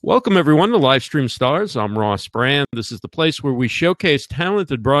Welcome, everyone, to Livestream Stars. I'm Ross Brand. This is the place where we showcase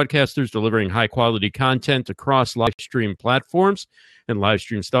talented broadcasters delivering high-quality content across Livestream platforms. And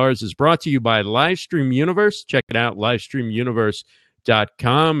Livestream Stars is brought to you by Livestream Universe. Check it out,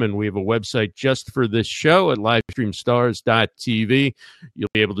 livestreamuniverse.com. And we have a website just for this show at livestreamstars.tv. You'll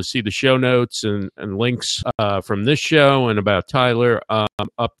be able to see the show notes and links from this show and about Tyler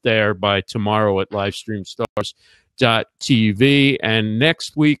up there by tomorrow at livestreamstars.tv. And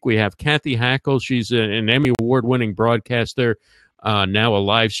next week we have Kathy Hackle. She's an Emmy award-winning broadcaster, now a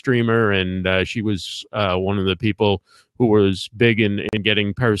live streamer, and she was one of the people who was big in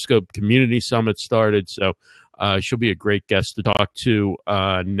getting Periscope Community Summit started. So she'll be a great guest to talk to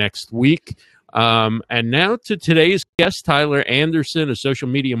next week. And now to today's guest, Tyler Anderson, a social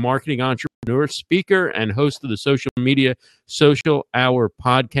media marketing entrepreneur, speaker, and host of the Social Media Social Hour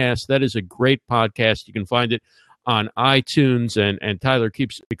podcast. That is a great podcast. You can find it on iTunes, and Tyler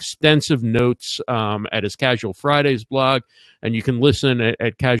keeps extensive notes at his Casual Fridays blog, and you can listen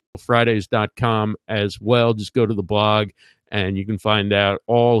at casualfridays.com as well. Just go to the blog, and you can find out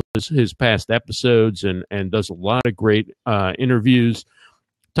all his past episodes, and does a lot of great interviews.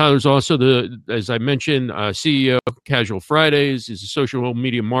 Tyler's also as I mentioned, CEO of Casual Fridays. He's a social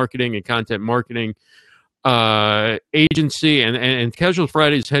media marketing and content marketing agency, and Casual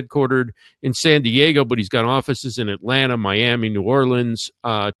Fridays headquartered in San Diego, but he's got offices in Atlanta, Miami, New Orleans.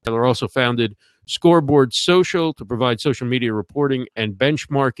 Tyler also founded Scoreboard Social to provide social media reporting and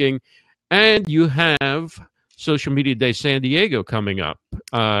benchmarking. And you have Social Media Day San Diego coming up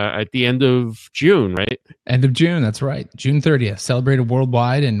at the end of June, right? End of June, that's right. June 30th, celebrated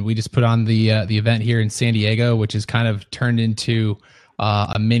worldwide, and we just put on the event here in San Diego, which is kind of turned into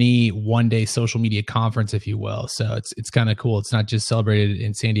a mini one-day social media conference, if you will. So it's kind of cool. It's not just celebrated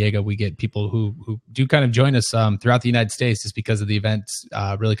in San Diego. We get people who do kind of join us throughout the United States just because of the events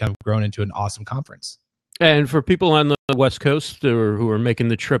really kind of grown into an awesome conference. And for people on the West Coast who are making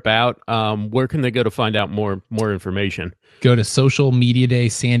the trip out, where can they go to find out more information? Go to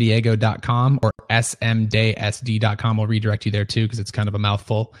socialmediadaysandiego.com or smdaysd.com. We'll redirect you there too, because it's kind of a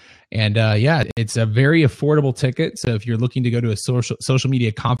mouthful. And yeah, it's a very affordable ticket. So if you're looking to go to a social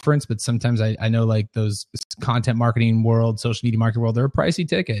media conference, but sometimes I know like those content marketing world, social media marketing world, they're a pricey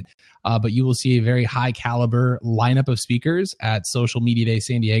ticket. But you will see a very high caliber lineup of speakers at Social Media Day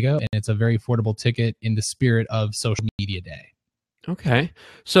San Diego. And it's a very affordable ticket in the spirit of Social Media Day. Okay.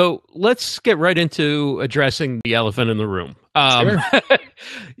 So let's get right into addressing the elephant in the room. Sure.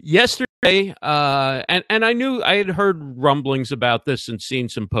 Yesterday, and I knew I had heard rumblings about this and seen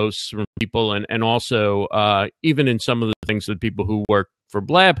some posts from people, and also even in some of the things that people who work for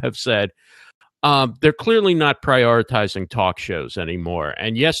Blab have said, they're clearly not prioritizing talk shows anymore.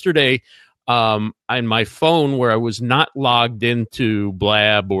 And yesterday, on my phone, where I was not logged into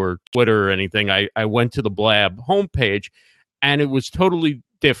Blab or Twitter or anything, I went to the Blab homepage, and it was totally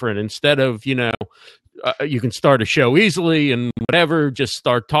different. Instead of, you can start a show easily and whatever, just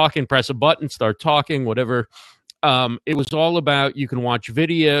start talking, press a button, start talking, whatever. It was all about you can watch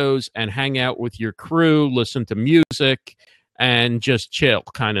videos and hang out with your crew, listen to music, and just chill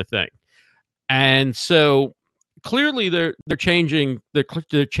kind of thing. And so clearly they're changing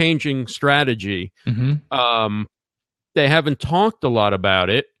strategy. Mm-hmm. They haven't talked a lot about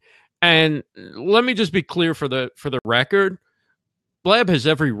it. And let me just be clear for the record. Blab has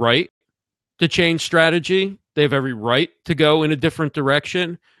every right to change strategy. They have every right to go in a different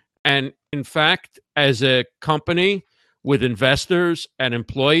direction. And in fact, as a company with investors and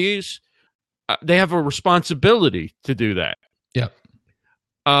employees, they have a responsibility to do that. Yep.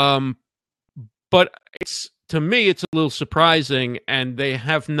 But to me, it's a little surprising, and they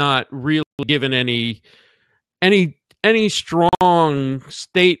have not really given any strong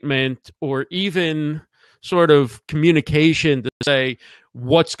statement or even sort of communication to say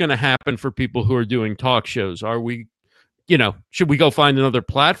what's going to happen for people who are doing talk shows. Are we, should we go find another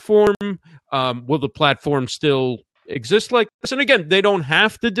platform? Will the platform still exist like this? And again, they don't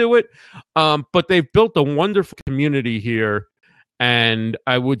have to do it, but they've built a wonderful community here, and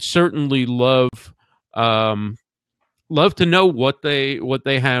I would certainly love to know what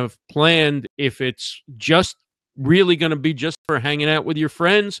they have planned, if it's just really going to be just for hanging out with your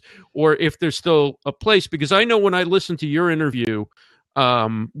friends, or if there's still a place. Because I know when I listened to your interview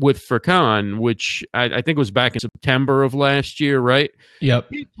with Furkan, which I think was back in September of last year, right? Yep.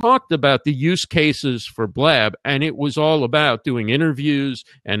 He talked about the use cases for Blab, and it was all about doing interviews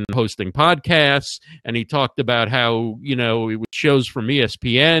and hosting podcasts. And he talked about how, it was shows from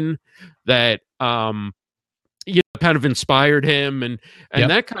ESPN that kind of inspired him and Yep.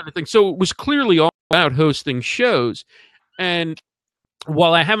 that kind of thing. So it was clearly all about hosting shows. And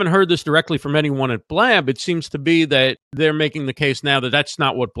while I haven't heard this directly from anyone at Blab, it seems to be that they're making the case now that that's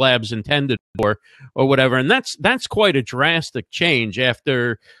not what Blab's intended for, or whatever. And that's quite a drastic change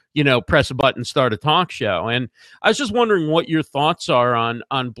after, press a button, start a talk show. And I was just wondering what your thoughts are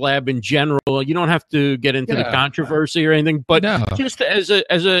on Blab in general. You don't have to get into the controversy or anything, but just as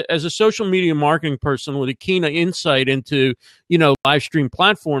a social media marketing person with a keen insight into, live stream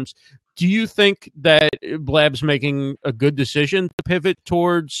platforms, do you think that Blab's making a good decision to pivot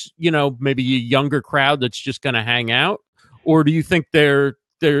towards, maybe a younger crowd that's just going to hang out, or do you think they're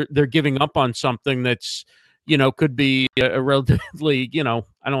giving up on something that's, could be a relatively, I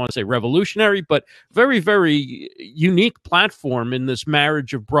don't want to say revolutionary, but very, very unique platform in this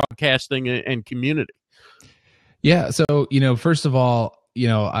marriage of broadcasting and community? Yeah. So, first of all,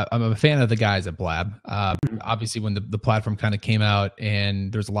 I'm a fan of the guys at Blab. Obviously, when the platform kind of came out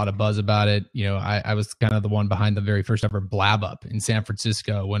and there's a lot of buzz about it, I was kind of the one behind the very first ever Blab up in San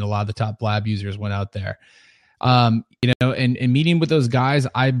Francisco when a lot of the top Blab users went out there. And meeting with those guys,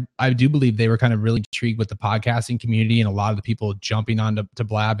 I do believe they were kind of really intrigued with the podcasting community and a lot of the people jumping on to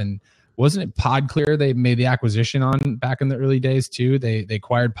Blab. And wasn't it PodClear they made the acquisition on back in the early days too? They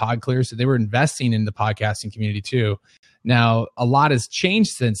acquired PodClear, so they were investing in the podcasting community too. Now, a lot has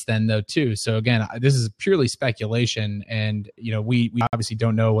changed since then, though, too. So again, this is purely speculation, and we obviously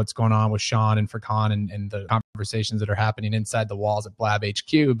don't know what's going on with Sean and Furkan and the conversations that are happening inside the walls at Blab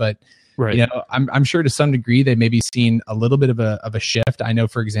HQ. But right. I'm sure to some degree they may be seeing a little bit of a shift. I know,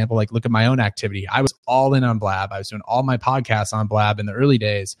 for example, like look at my own activity. I was all in on Blab. I was doing all my podcasts on Blab in the early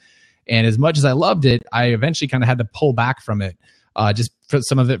days, and as much as I loved it, I eventually kind of had to pull back from it. Just for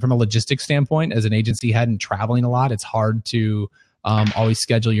some of it from a logistics standpoint, as an agency head and traveling a lot, it's hard to always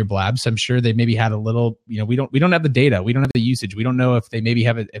schedule your Blab. So I'm sure they maybe had a little, we don't have the data, we don't have the usage, we don't know if they maybe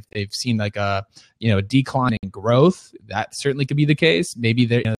have it, if they've seen like a decline in growth. That certainly could be the case. Maybe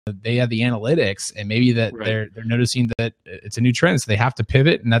they have the analytics, and maybe that right. they're noticing that it's a new trend, so they have to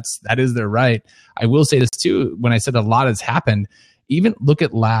pivot, and that is their right. I will say this too: when I said a lot has happened, even look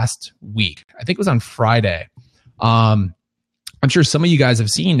at last week. I think it was on Friday. I'm sure some of you guys have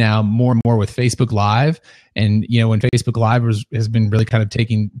seen now more and more with Facebook Live, and when Facebook Live has been really kind of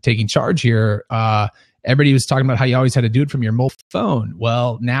taking charge here. Everybody was talking about how you always had to do it from your mobile phone.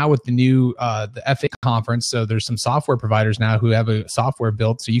 Well, now with the new the FA conference, so there's some software providers now who have a software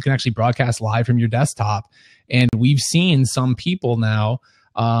built so you can actually broadcast live from your desktop. And we've seen some people now.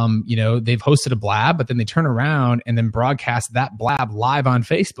 They've hosted a Blab, but then they turn around and then broadcast that Blab live on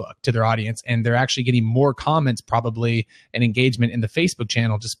Facebook to their audience. And they're actually getting more comments probably and engagement in the Facebook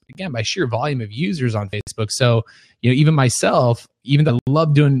channel, just again, by sheer volume of users on Facebook. So, even myself, even though I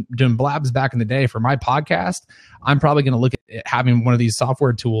love doing Blabs back in the day for my podcast, I'm probably going to look at having one of these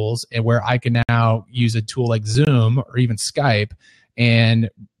software tools and where I can now use a tool like Zoom or even Skype and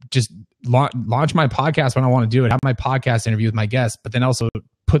just launch my podcast when I want to do it, have my podcast interview with my guests, but then also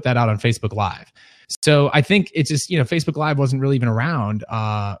put that out on Facebook Live. So I think it's just, Facebook Live wasn't really even around,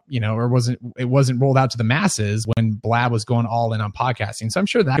 or it wasn't rolled out to the masses when Blab was going all in on podcasting. So I'm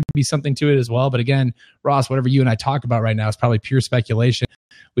sure that could be something to it as well. But again, Ross, whatever you and I talk about right now is probably pure speculation.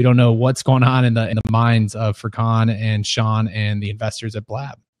 We don't know what's going on in the minds of Furkan and Sean and the investors at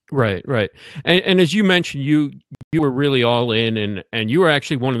Blab. Right. And as you mentioned, you were really all in, and you were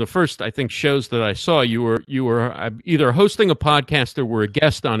actually one of the first, I think, shows that I saw. You were either hosting a podcast or were a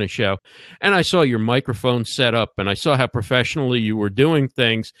guest on a show, and I saw your microphone set up, and I saw how professionally you were doing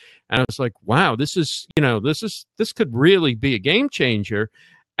things, and I was like, wow, this could really be a game changer.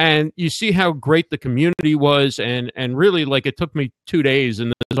 And you see how great the community was, and really, like, it took me 2 days,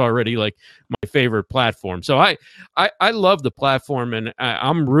 and this is already like my favorite platform. So I love the platform, and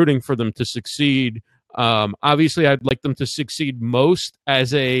I'm rooting for them to succeed. Obviously, I'd like them to succeed most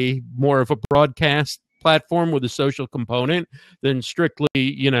as a more of a broadcast platform with a social component than strictly,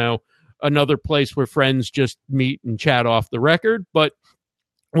 another place where friends just meet and chat off the record. But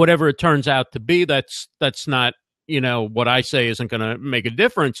whatever it turns out to be, that's not. What I say isn't going to make a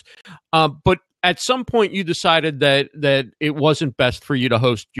difference. But at some point you decided that it wasn't best for you to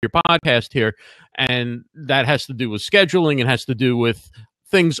host your podcast here. And that has to do with scheduling. It has to do with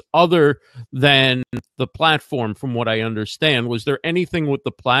things other than the platform, from what I understand. Was there anything with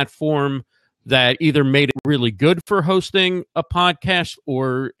the platform that either made it really good for hosting a podcast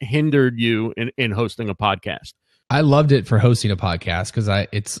or hindered you in hosting a podcast? I loved it for hosting a podcast because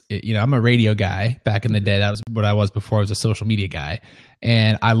I'm a radio guy back in the day. That was what I was before I was a social media guy.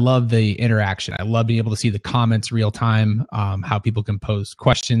 And I love the interaction. I love being able to see the comments real time, how people can post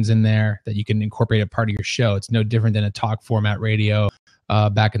questions in there that you can incorporate a part of your show. It's no different than a talk format radio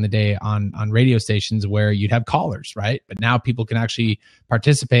back in the day on radio stations where you'd have callers, right? But now people can actually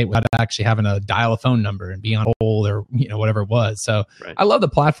participate without actually having to dial a phone number and be on hold or whatever it was. So Right. I love the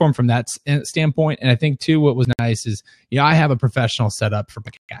platform from that standpoint. And I think too, what was nice is I have a professional setup for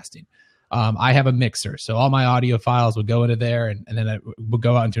podcasting. I have a mixer, so all my audio files would go into there, and then it would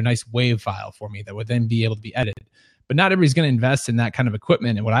go out into a nice WAV file for me that would then be able to be edited. But not everybody's going to invest in that kind of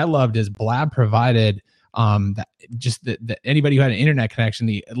equipment. And what I loved is Blab provided that anybody who had an internet connection,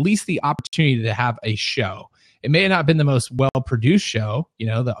 at least the opportunity to have a show. It may have not been the most well-produced show.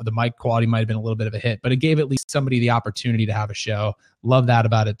 The mic quality might have been a little bit of a hit, but it gave at least somebody the opportunity to have a show. Love that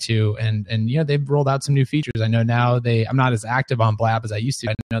about it too. And they've rolled out some new features. I know now I'm not as active on Blab as I used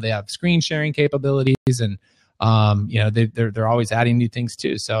to. I know they have screen sharing capabilities, and they're always adding new things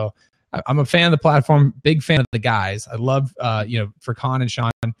too. So I'm a fan of the platform, big fan of the guys. I love, for Con and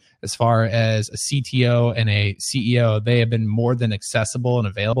Sean, as far as a CTO and a CEO, they have been more than accessible and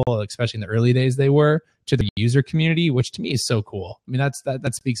available, especially in the early days they were, to the user community, which to me is so cool. I mean,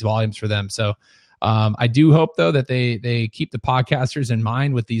 that speaks volumes for them. So I do hope, though, that they keep the podcasters in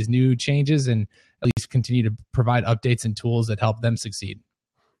mind with these new changes and at least continue to provide updates and tools that help them succeed.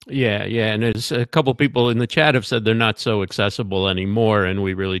 Yeah. And there's a couple people in the chat have said they're not so accessible anymore, and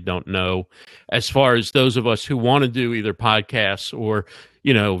we really don't know. As far as those of us who want to do either podcasts or,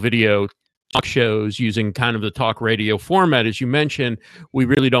 video talk shows using kind of the talk radio format, as you mentioned, we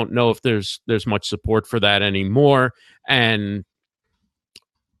really don't know if there's much support for that anymore. And,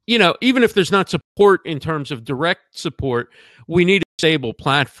 even if there's not support in terms of direct support, we need a stable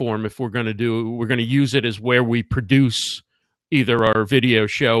platform if we're going to use it as where we produce either our video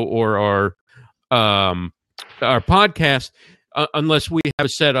show or our podcast, unless we have a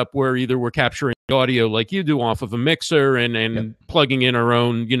setup where either we're capturing audio like you do off of a mixer and plugging in our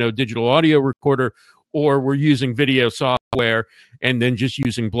own, digital audio recorder, or we're using video software and then just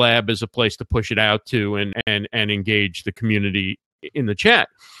using Blab as a place to push it out to and engage the community in the chat.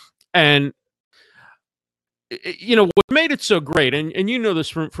 And what made it so great, and this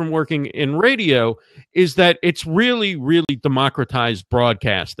from working in radio, is that it's really, really democratized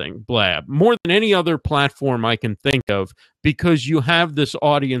broadcasting, Blab, more than any other platform I can think of, because you have this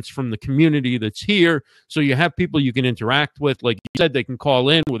audience from the community that's here. So you have people you can interact with. Like you said, they can call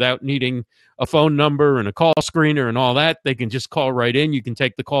in without needing a phone number and a call screener and all that. They can just call right in. You can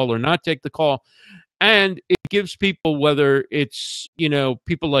take the call or not take the call. And it gives people, whether it's,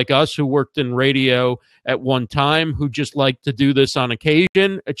 people like us who worked in radio at one time who just like to do this on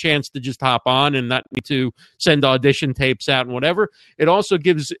occasion, a chance to just hop on and not need to send audition tapes out and whatever. It also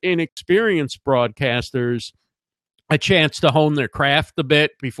gives inexperienced broadcasters a chance to hone their craft a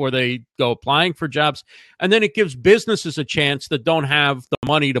bit before they go applying for jobs. And then it gives businesses a chance that don't have the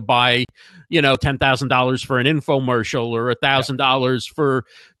money to buy, $10,000 for an infomercial or $1,000 for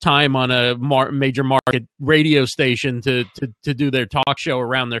time on a major market radio station to do their talk show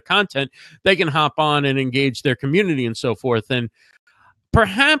around their content. They can hop on and engage their community and so forth. And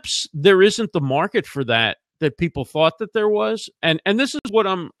perhaps there isn't the market for that people thought that there was. And this is what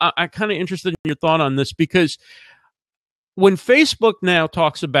I'm kind of interested in your thought on this, because when Facebook now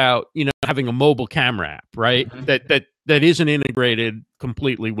talks about, having a mobile camera app, right? Mm-hmm. That isn't integrated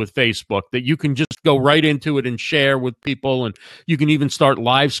completely with Facebook, that you can just go right into it and share with people, and you can even start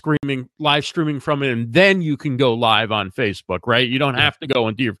live streaming from it, and then you can go live on Facebook, right? You don't have to go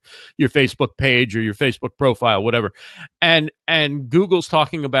into your Facebook page or your Facebook profile, whatever. And Google's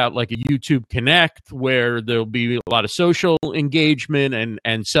talking about like a YouTube Connect, where there'll be a lot of social engagement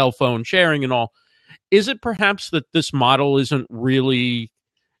and cell phone sharing and all. Is it perhaps that this model isn't really,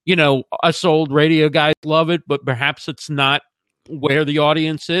 us old radio guys love it, but perhaps it's not where the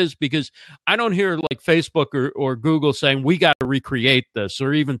audience is? Because I don't hear like Facebook or Google saying, we got to recreate this,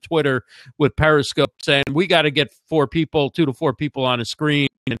 or even Twitter with Periscope saying, we got to get 2 to 4 people on a screen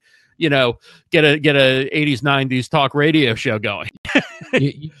and, get a 80s, 90s talk radio show going.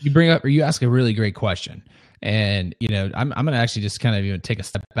 you ask a really great question. And, I'm going to actually just kind of take a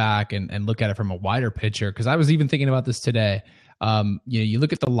step back and look at it from a wider picture, because I was even thinking about this today. You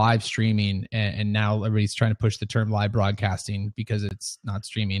look at the live streaming, and now everybody's trying to push the term live broadcasting because it's not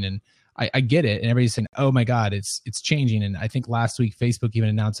streaming. And I get it. And everybody's saying, oh my God, it's changing. And I think last week, Facebook even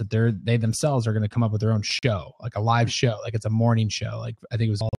announced that they themselves are going to come up with their own show, like a live show, like it's a morning show. Like I think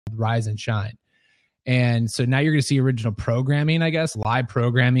it was called Rise and Shine. And so now you're going to see original programming, I guess, live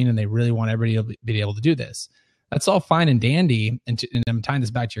programming, and they really want everybody to be able to do this. That's all fine and dandy, and I'm tying this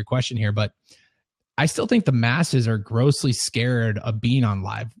back to your question here, but I still think the masses are grossly scared of being on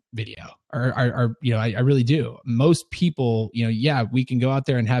live video. I really do. Most people, we can go out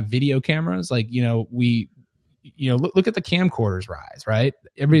there and have video cameras, like we look at the camcorders rise, right?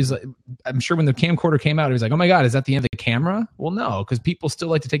 Everybody's like, I'm sure when the camcorder came out, it was like, oh my God, is that the end of the camera? Well, no, because people still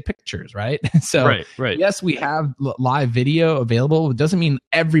like to take pictures, right? So right. Yes, we have live video available. It doesn't mean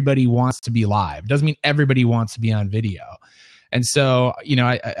everybody wants to be live. It doesn't mean everybody wants to be on video. And so,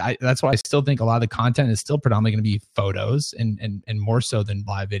 I that's why I still think a lot of the content is still predominantly going to be photos and more so than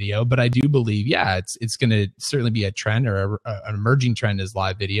live video. But I do believe, it's going to certainly be a trend or an emerging trend is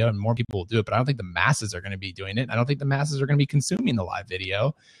live video, and more people will do it. But I don't think the masses are going to be doing it. I don't think the masses are going to be consuming the live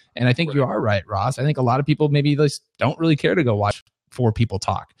video. And I think you are right, Ross. I think a lot of people maybe just don't really care to go watch four people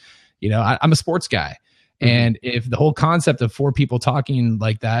talk. I'm a sports guy. And if the whole concept of four people talking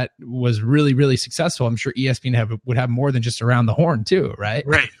like that was really, really successful, I'm sure ESPN would have more than just Around the Horn too, right?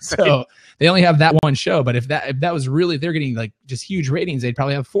 Right. So they only have that one show, but if that was really, they're getting like just huge ratings, they'd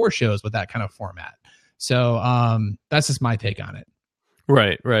probably have 4 shows with that kind of format. So that's just my take on it.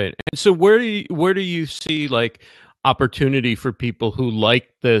 Right. And so where do you see like opportunity for people who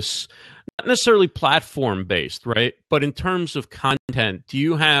like this, not necessarily platform based, right? But in terms of content, do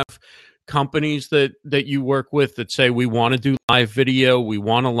you have companies that you work with that say we want to do live video, we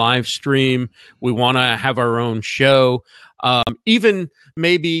want to live stream, we want to have our own show, even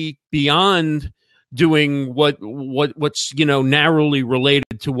maybe beyond doing what's narrowly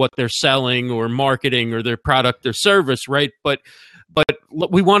related to what they're selling or marketing or their product or service, right? But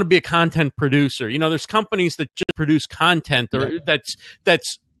we want to be a content producer. There's companies that just produce content or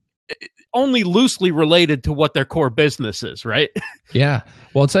that's only loosely related to what their core business is, right? Yeah.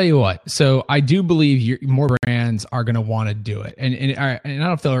 Well, I'll tell you what. So I do believe more brands are going to want to do it. And I don't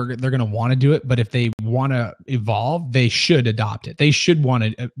know if they're going to want to do it, but if they want to evolve, they should adopt it. They should want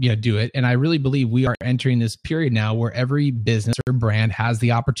to do it. And I really believe we are entering this period now where every business or brand has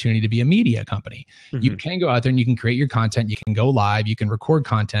the opportunity to be a media company. Mm-hmm. You can go out there and you can create your content. You can go live. You can record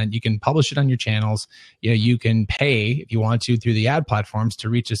content. You can publish it on your channels. You can pay if you want to through the ad platforms to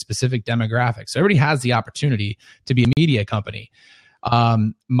reach a specific demographic. So everybody has the opportunity to be a media company.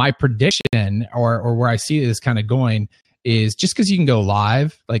 My prediction or where I see this kind of going is just because you can go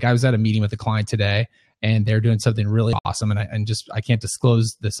live. Like I was at a meeting with a client today and they're doing something really awesome. And I can't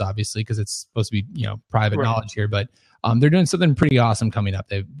disclose this obviously because it's supposed to be, private knowledge here, but they're doing something pretty awesome coming up.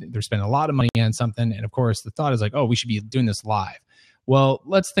 They're spending a lot of money on something. And of course the thought is like, oh, we should be doing this live. Well,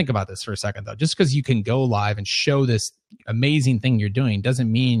 let's think about this for a second though. Just because you can go live and show this amazing thing you're doing doesn't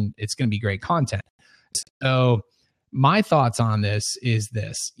mean it's going to be great content. So my thoughts on this is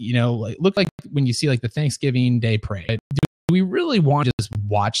this, look like when you see like the Thanksgiving Day parade, do we really want to just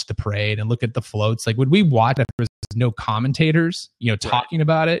watch the parade and look at the floats? Like, would we watch if there's no commentators, talking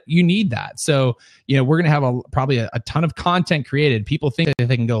about it? You need that. So, we're going to have probably a ton of content created. People think that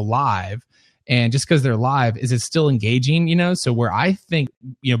they can go live. And just because they're live, is it still engaging? So where I think,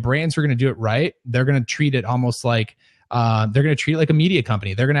 brands are going to do it right, they're going to treat it almost like, they're going to treat it like a media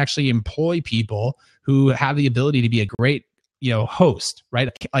company. They're going to actually employ people who have the ability to be a great, host, right?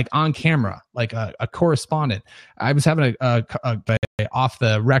 Like on camera, like a correspondent. I was having a off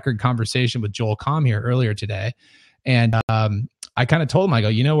the record conversation with Joel Comm here earlier today. And I kind of told him, I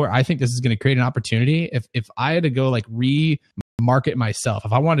go, where I think this is going to create an opportunity. If I had to go like market myself,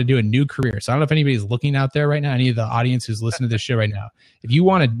 if I wanted to do a new career. So I don't know if anybody's looking out there right now, any of the audience who's listening to this show right now. If you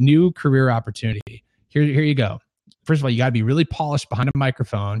want a new career opportunity, here you go. First of all, you got to be really polished behind a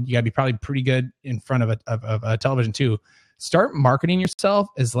microphone. You got to be probably pretty good in front of a television too. Start marketing yourself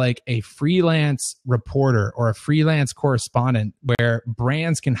as like a freelance reporter or a freelance correspondent where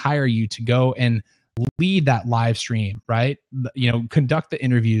brands can hire you to go and lead that live stream, right? Conduct the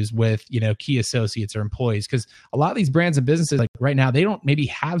interviews with, key associates or employees. Because a lot of these brands and businesses, like right now, they don't maybe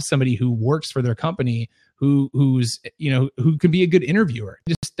have somebody who works for their company who's who can be a good interviewer.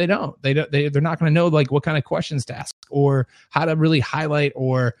 They're not going to know like what kind of questions to ask or how to really highlight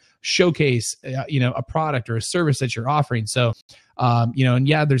or showcase a product or a service that you're offering. So and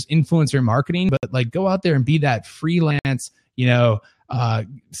yeah, there's influencer marketing, but like go out there and be that freelance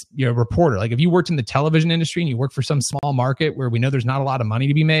reporter. Like if you worked in the television industry and you work for some small market where we know there's not a lot of money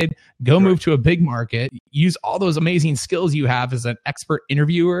to be made, go move to a big market, use all those amazing skills you have as an expert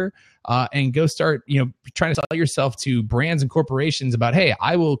interviewer, and go start, trying to sell yourself to brands and corporations about, hey,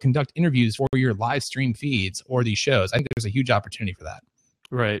 I will conduct interviews for your live stream feeds or these shows. I think there's a huge opportunity for that.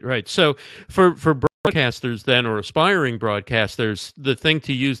 Right. So for broadcasters then, or aspiring broadcasters, the thing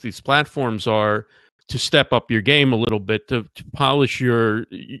to use these platforms are to step up your game a little bit, to polish your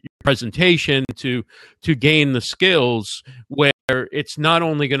presentation, to gain the skills where it's not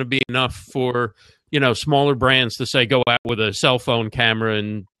only going to be enough for, smaller brands to say, go out with a cell phone camera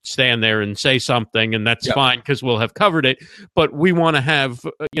and stand there and say something, and that's fine because we'll have covered it. But we want to have,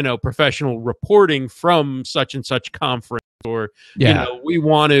 professional reporting from such and such conference, or, we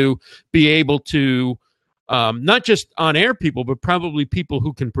want to be able to not just on air people, but probably people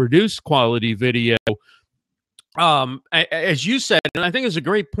who can produce quality video. As you said, and I think it's a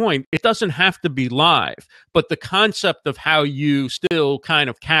great point, it doesn't have to be live, but the concept of how you still kind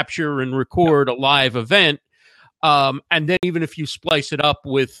of capture and record a live event, and then even if you splice it up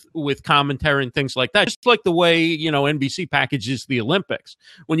with commentary and things like that, just like the way, NBC packages the Olympics.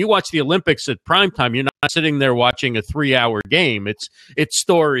 When you watch the Olympics at primetime, you're not sitting there watching a 3-hour game. It's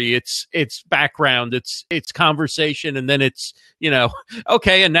story, it's background, it's conversation, and then it's,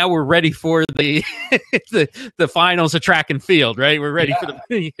 okay, and now we're ready for the the finals of track and field, right? We're ready for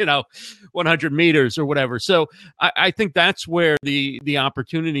the 100 meters or whatever. So I think that's where the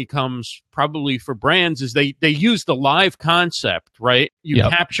opportunity comes probably for brands, is they use the live concept, right? You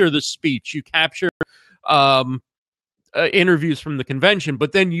capture the speech, you capture interviews from the convention,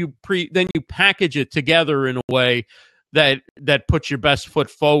 but then you package it together in a way that puts your best foot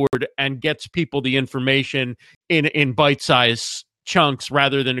forward and gets people the information in bite-sized chunks,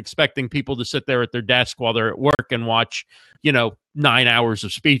 rather than expecting people to sit there at their desk while they're at work and watch 9 hours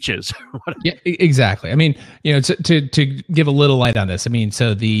of speeches. Yeah, exactly. I mean, to give a little light on this, I mean,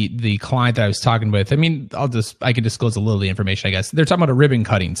 so the client that I was talking with, I mean, I can disclose a little of the information, I guess. They're talking about a ribbon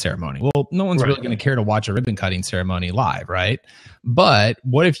cutting ceremony. Well, no one's really going to care to watch a ribbon cutting ceremony live, right? But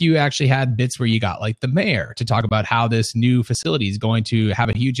what if you actually had bits where you got like the mayor to talk about how this new facility is going to have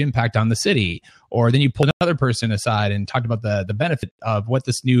a huge impact on the city, or then you pull another person aside and talked about the benefit of what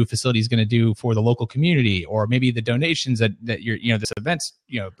this new facility is going to do for the local community, or maybe the donations that you're, this event's,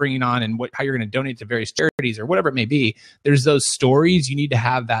 bringing on, and how you're going to donate to various charities or whatever it may be. There's those stories. You need to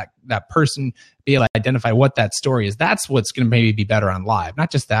have that person be able to identify what that story is. That's what's going to maybe be better on live,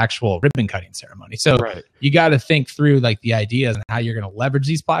 not just the actual ribbon cutting ceremony. So you got to think through like the ideas and how you're going to leverage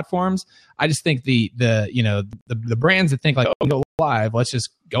these platforms. I just think the brands that think like, oh, go live, let's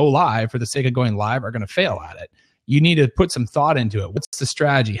just go live for the sake of going live, are going to fail at it. You need to put some thought into it. What's the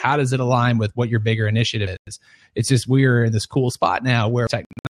strategy? How does it align with what your bigger initiative is? It's just, we're in this cool spot now where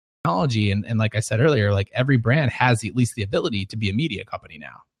technology, and like I said earlier, like every brand has at least the ability to be a media company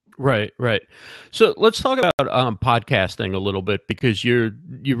now. Right. So let's talk about podcasting a little bit, because you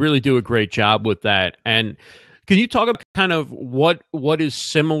really do a great job with that. And can you talk about kind of what is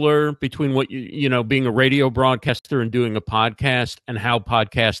similar between what being a radio broadcaster and doing a podcast, and how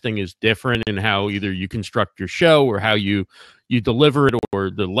podcasting is different, and how either you construct your show or how you deliver it,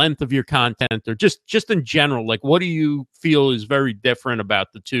 or the length of your content, or just in general, like what do you feel is very different about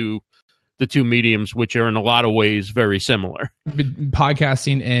the two mediums, which are in a lot of ways very similar?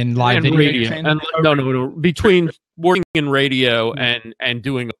 Podcasting and live and video. And no. Between working in radio and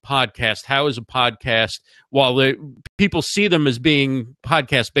doing a podcast, how is a podcast, while people see them as being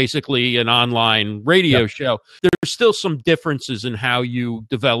podcast, basically an online radio show, there's still some differences in how you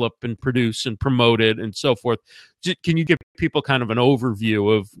develop and produce and promote it and so forth. Can you give people kind of an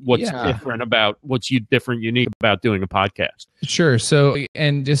overview of what's different about unique about doing a podcast? Sure. So,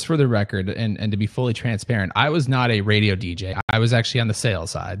 and just for the record, and to be fully transparent, I was not a radio DJ. I was actually on the sales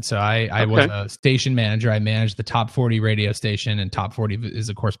side. So I was a station manager. I managed the top 40 radio station, and top 40 is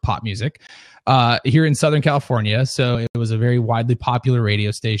of course pop music here in Southern California. So it was a very widely popular radio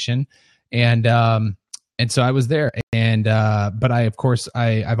station. And so I was there, and but I've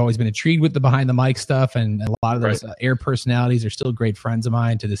always been intrigued with the behind the mic stuff, and a lot of those air personalities are still great friends of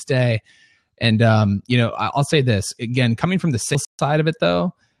mine to this day. And I'll say this again, coming from the sales side of it,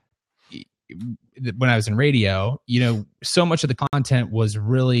 though, when I was in radio, so much of the content was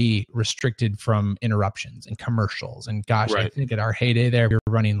really restricted from interruptions and commercials. And gosh, I think at our heyday there, we were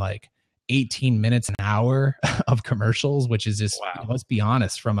running like 18 minutes an hour of commercials, which is just, let's be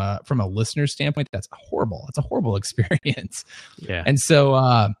honest, from a listener standpoint, that's horrible. It's a horrible experience. Yeah. And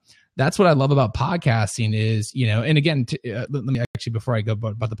so that's what I love about podcasting is, and again, let me actually, before I go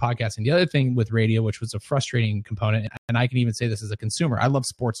about the podcasting, the other thing with radio, which was a frustrating component, and I can even say this as a consumer, I love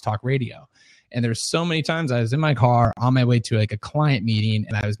sports talk radio. And there's so many times I was in my car on my way to like a client meeting,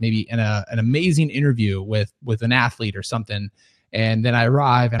 and I was maybe in an amazing interview with an athlete or something. And then I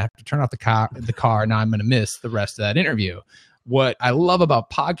arrive and I have to turn off the car. Now I'm going to miss the rest of that interview. What I love about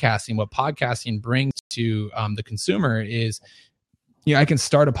podcasting, what podcasting brings to the consumer is, I can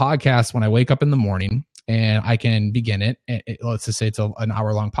start a podcast when I wake up in the morning, and I can begin it. Let's just say it's an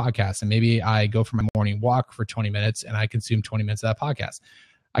hour-long podcast, and maybe I go for my morning walk for 20 minutes, and I consume 20 minutes of that podcast.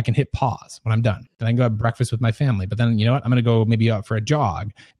 I can hit pause when I'm done. Then I can go have breakfast with my family. But then, you know what? I'm going to go maybe out for a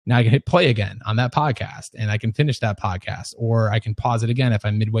jog. Now I can hit play again on that podcast and I can finish that podcast, or I can pause it again if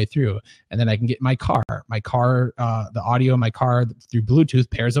I'm midway through. And then I can get my car, the audio in my car through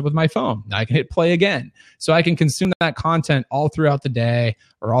Bluetooth pairs up with my phone. Now I can hit play again. So I can consume that content all throughout the day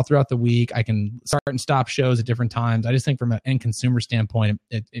or all throughout the week. I can start and stop shows at different times. I just think from an end consumer standpoint,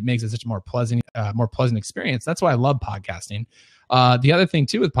 it makes it such a more pleasant experience. That's why I love podcasting. The other thing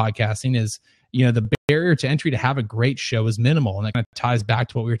too with podcasting is, the barrier to entry to have a great show is minimal. And that kind of ties back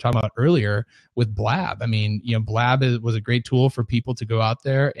to what we were talking about earlier with Blab. I mean, Blab was a great tool for people to go out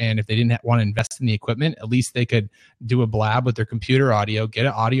there. And if they didn't want to invest in the equipment, at least they could do a Blab with their computer audio, get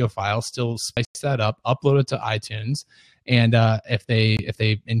an audio file, still spice that up, upload it to iTunes. And if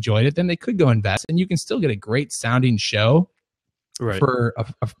they enjoyed it, then they could go invest, and you can still get a great sounding show. Right. For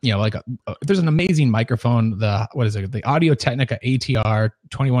if there's an amazing microphone, the Audio Technica ATR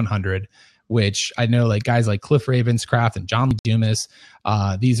 2100, which I know like guys like Cliff Ravenscraft and John Lee Dumas,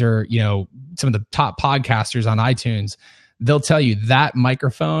 these are some of the top podcasters on iTunes. They'll tell you that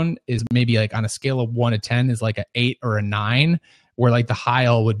microphone is maybe like on a scale of 1 to 10 is like an 8 or a 9, where like the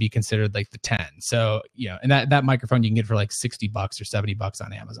Heil would be considered like the 10. So and that microphone you can get for like $60 or $70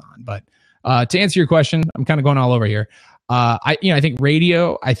 on Amazon. But to answer your question, I'm kind of going all over here. I think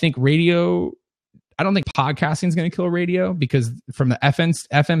radio. I don't think podcasting is going to kill radio, because from the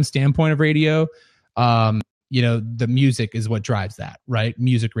FM standpoint of radio, the music is what drives that, right?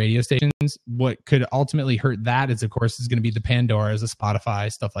 Music radio stations. What could ultimately hurt that is, of course, is going to be the Pandoras, the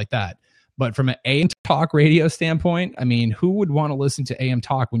Spotify, stuff like that. But from an AM talk radio standpoint, I mean, who would want to listen to AM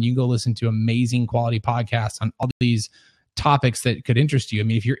talk when you can go listen to amazing quality podcasts on all these topics that could interest you? I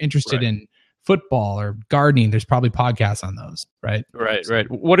mean, if you're interested in football or gardening, there's probably podcasts on those, right? Right.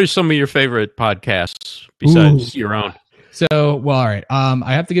 What are some of your favorite podcasts besides your own? So, all right.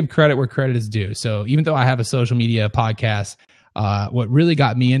 I have to give credit where credit is due. So even though I have a social media podcast, what really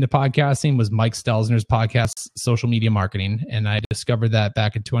got me into podcasting was Mike Stelzner's podcast, Social Media Marketing. And I discovered that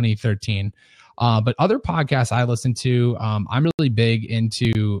back in 2013. But other podcasts I listen to, I'm really big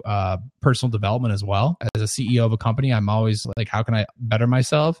into personal development as well. As a CEO of a company, I'm always like, how can I better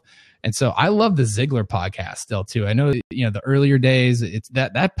myself? And so I love the Ziglar podcast still too. I know, the earlier days, it's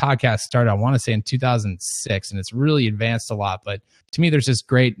that podcast started, I want to say in 2006, and it's really advanced a lot. But to me, there's just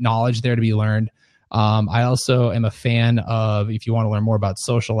great knowledge there to be learned. I also am a fan of, if you want to learn more about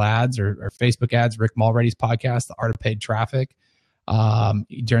social ads or Facebook ads, Rick Mulready's podcast, The Art of Paid Traffic.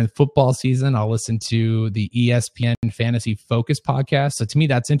 During the football season, I'll listen to the ESPN Fantasy Focus podcast. So to me,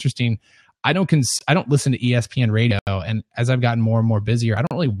 that's interesting. I don't listen to ESPN radio, and as I've gotten more and more busier, I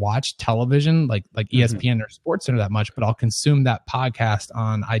don't really watch television like ESPN or SportsCenter that much, but I'll consume that podcast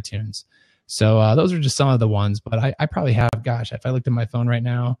on iTunes. So those are just some of the ones, but I probably have, if I looked at my phone right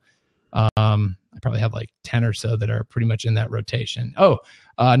now, I probably have like 10 or so that are pretty much in that rotation.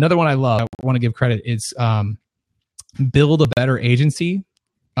 Another one I love, I want to give credit, is Build a Better Agency,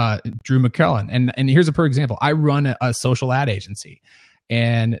 Drew McKellen. And here's a per example. I run a social ad agency,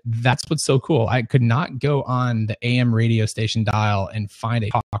 and that's what's so cool. I could not go on the AM radio station dial and find a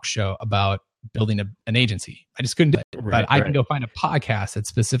talk show about building an agency. I just couldn't do it. But I can go find a podcast that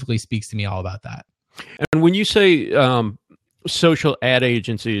specifically speaks to me all about that. And when you say social ad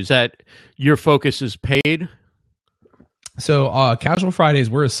agency, is that your focus is paid? So Casual Fridays,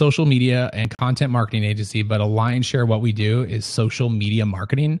 we're a social media and content marketing agency, but a lion's share of what we do is social media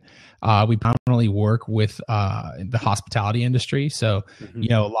marketing. We predominantly work with the hospitality industry. So,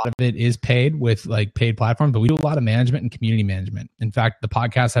 a lot of it is paid with like paid platforms, but we do a lot of management and community management. In fact, the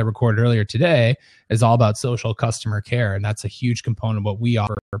podcast I recorded earlier today is all about social customer care. And that's a huge component of what we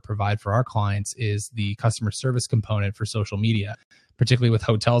offer or provide for our clients, is the customer service component for social media, particularly with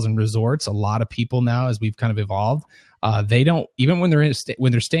hotels and resorts. A lot of people now, as we've kind of evolved, they don't, even when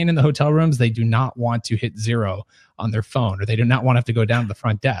they're staying in the hotel rooms, they do not want to hit 0 on their phone, or they do not want to have to go down to the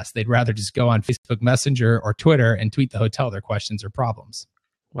front desk. They'd rather just go on Facebook Messenger or Twitter and tweet the hotel their questions or problems.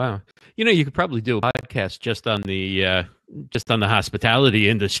 Wow. You could probably do a podcast just on the hospitality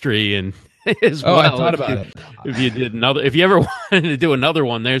industry and as well. I thought about it. If you ever wanted to do another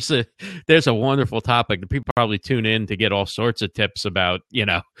one, there's a wonderful topic that people probably tune in to get all sorts of tips about,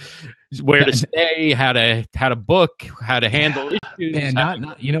 where to stay, how to book, how to handle issues.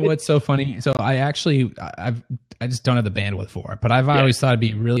 And you know what's so funny? So I just don't have the bandwidth for it, but I've always thought it'd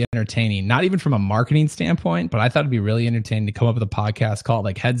be really entertaining, not even from a marketing standpoint, but I thought it'd be really entertaining to come up with a podcast called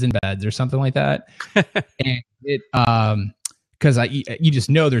like Heads in Beds or something like that. And it, because you just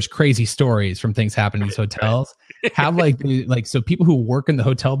know there's crazy stories from things happening in these hotels. Have so people who work in the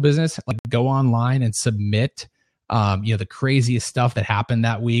hotel business like go online and submit the craziest stuff that happened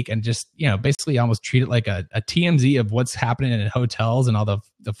that week, and just, basically almost treat it like a TMZ of what's happening in hotels and all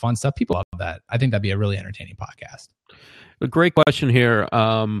the fun stuff. People love that. I think that'd be a really entertaining podcast. A great question here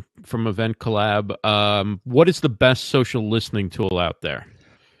from Event Collab. What is the best social listening tool out there?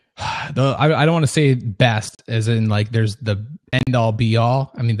 I don't want to say best as in like there's the end all be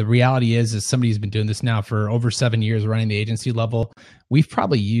all. I mean, the reality is somebody's been doing this now for over 7 years running the agency level. We've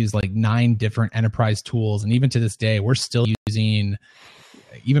probably used like 9 different enterprise tools. And even to this day, we're still using,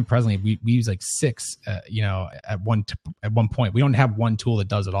 even presently, we use like 6, at one point. We don't have one tool that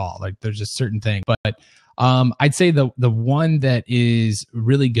does it all. Like there's just certain things, but I'd say the one that is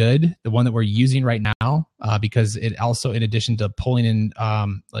really good, the one that we're using right now, because it also, in addition to pulling in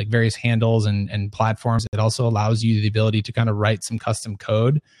like various handles and platforms, it also allows you the ability to kind of write some custom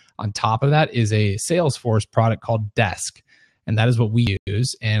code on top of that, is a Salesforce product called Desk. And that is what we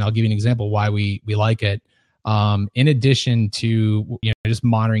use. And I'll give you an example why we like it. In addition to just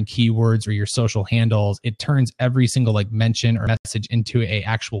monitoring keywords or your social handles, it turns every single like mention or message into a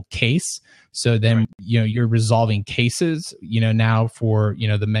actual case. So then you're resolving cases now for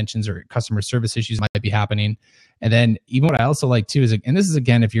the mentions or customer service issues might be happening. And then even what I also like too is, and this is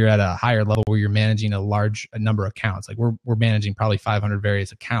again if you're at a higher level where you're managing a number of accounts, like we're managing probably 500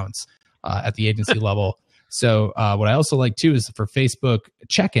 various accounts at the agency level. So what I also like too is for Facebook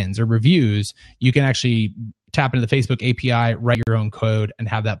check-ins or reviews, you can actually tap into the Facebook API, write your own code, and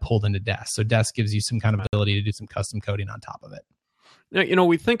have that pulled into Desk. So Desk gives you some kind of ability to do some custom coding on top of it. Now,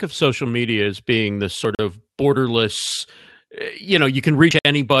 we think of social media as being this sort of borderless, you can reach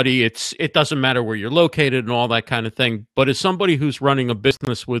anybody. It doesn't matter where you're located and all that kind of thing. But as somebody who's running a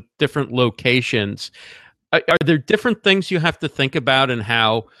business with different locations, are there different things you have to think about in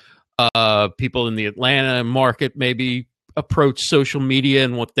how people in the Atlanta market maybe approach social media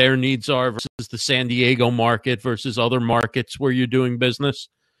and what their needs are versus the San Diego market versus other markets where you're doing business?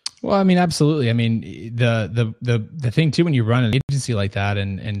 Well, I mean, absolutely. I mean, the thing too, when you run an agency like that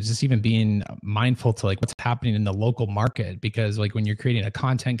and just even being mindful to like what's happening in the local market, because like when you're creating a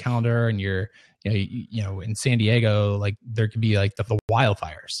content calendar and you're, in San Diego, like there could be like the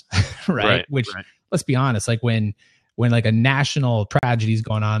wildfires, right? Let's be honest, like when like a national tragedy is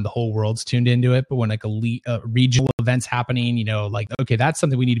going on, the whole world's tuned into it. But when like a regional events happening, like, okay, that's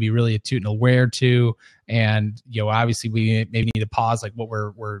something we need to be really attuned and aware to. And, obviously we maybe need to pause, like what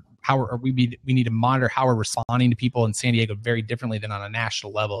we need to monitor how we're responding to people in San Diego very differently than on a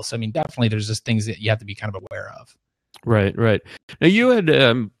national level. So, I mean, definitely there's just things that you have to be kind of aware of. Right. Now you had,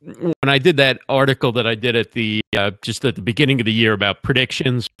 when I did that article that I did at the just at the beginning of the year about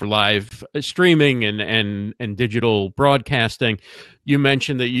predictions for live streaming and digital broadcasting, you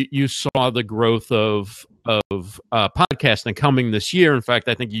mentioned that you saw the growth of podcasting coming this year. In fact,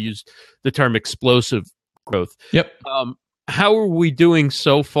 I think you used the term explosive growth. Yep. How are we doing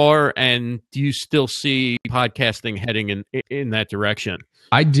so far, and do you still see podcasting heading in that direction?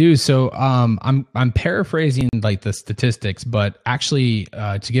 I do. So I'm paraphrasing like the statistics, but actually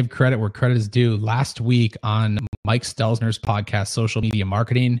to give credit where credit is due, last week on Mike Stelzner's podcast, Social Media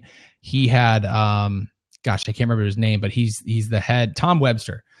Marketing, he had, I can't remember his name, but he's the head, Tom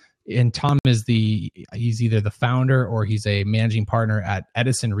Webster. And Tom is he's either the founder or he's a managing partner at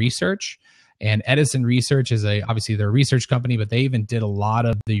Edison Research. And Edison Research is obviously they're a research company, but they even did a lot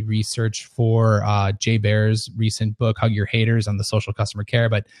of the research for Jay Baer's recent book, Hug Your Haters, on the social customer care.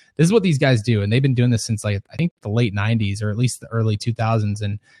 But this is what these guys do. And they've been doing this since like, I think the late 90s or at least the early 2000s.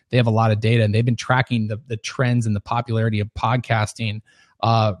 And they have a lot of data, and they've been tracking the trends and the popularity of podcasting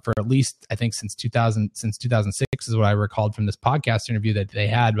for at least, I think since 2006 is what I recalled from this podcast interview that they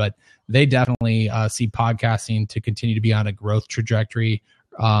had. But they definitely see podcasting to continue to be on a growth trajectory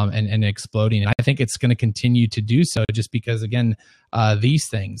and exploding. And I think it's going to continue to do so just because, again, these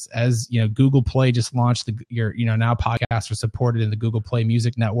things, as Google Play just launched now podcasts are supported in the Google Play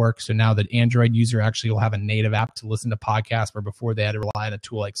Music Network. So now the Android user actually will have a native app to listen to podcasts, where before they had to rely on a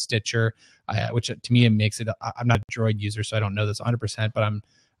tool like Stitcher, which to me, it makes it, I'm not a Droid user, so I don't know this 100%, but I'm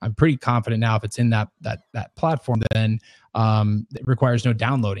pretty confident now if it's in that platform, then it requires no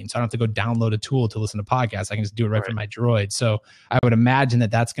downloading. So I don't have to go download a tool to listen to podcasts. I can just do it right from my Droid. So I would imagine that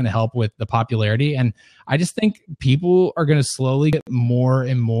that's going to help with the popularity. And I just think people are going to slowly get more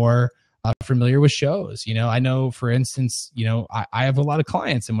and more familiar with shows. I know, for instance, I have a lot of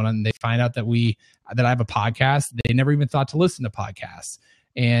clients, and when they find out that I have a podcast, they never even thought to listen to podcasts.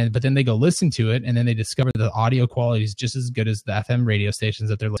 But then they go listen to it, and then they discover the audio quality is just as good as the FM radio stations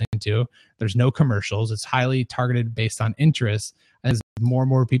that they're listening to. There's no commercials. It's highly targeted based on interest. As more and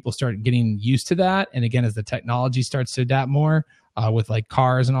more people start getting used to that, and again, as the technology starts to adapt more, with like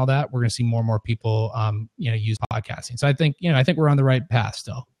cars and all that, we're going to see more and more people, use podcasting. So I think we're on the right path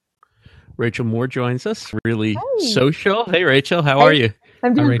still. Rachel Moore joins us, really Hey. social. Hey, Rachel, how are you?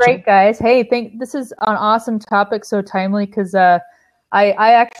 I'm doing Hi, Rachel. great, guys. Hey, this is an awesome topic, so timely, because I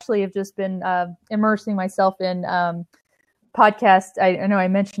actually have just been immersing myself in podcasts. I know I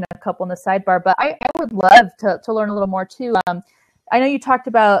mentioned a couple in the sidebar, but I would love to learn a little more too. I know you talked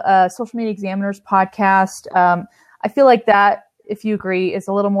about Social Media Examiner's podcast. I feel like that, if you agree, is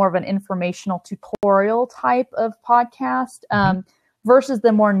a little more of an informational tutorial type of podcast versus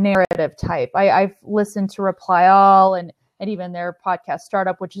the more narrative type. I've listened to Reply All and even their podcast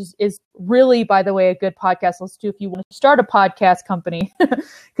Startup, which is really, by the way, a good podcast to listen to if you want to start a podcast company,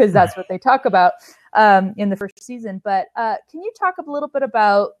 because that's what they talk about in the first season. But can you talk a little bit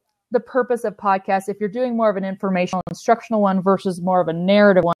about the purpose of podcasts? If you're doing more of an informational, instructional one versus more of a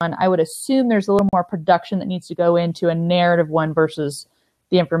narrative one, I would assume there's a little more production that needs to go into a narrative one versus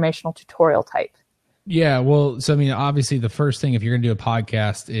the informational tutorial type. Yeah, well, so I mean, obviously, the first thing if you're going to do a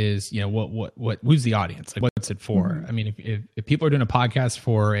podcast is, who's the audience? Like, what's it for? Mm-hmm. I mean, if people are doing a podcast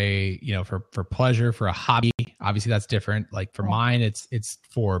for for pleasure, for a hobby, obviously that's different. Like for mine, it's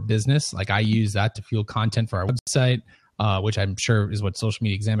for business. Like I use that to fuel content for our website, which I'm sure is what Social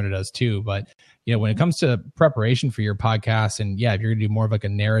Media Examiner does too. But when it comes to preparation for your podcast, and if you're going to do more of like a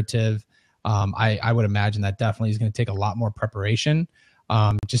narrative, I would imagine that definitely is going to take a lot more preparation.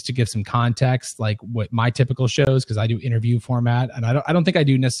 Just to give some context, like what my typical shows, because I do interview format, and I don't think I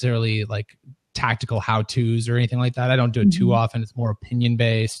do necessarily like tactical how-tos or anything like that. I don't do it too often. It's more opinion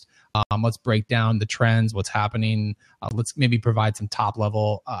based. Let's break down the trends, what's happening. Let's maybe provide some top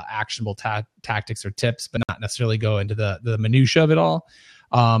level actionable tactics or tips, but not necessarily go into the minutia of it all.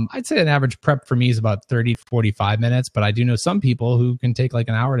 I'd say an average prep for me is about 30 to 45 minutes, but I do know some people who can take like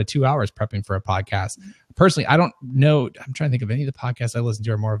an hour to 2 hours prepping for a podcast. Personally, I don't know. I'm trying to think of any of the podcasts I listen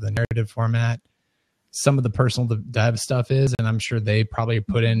to are more of the narrative format. Some of the personal dev stuff is, and I'm sure they probably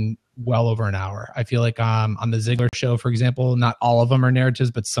put in well over an hour. I feel like on the Ziegler show, for example, not all of them are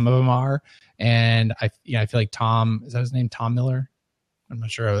narratives, but some of them are. And I feel like Tom, is that his name? Tom Miller? I'm not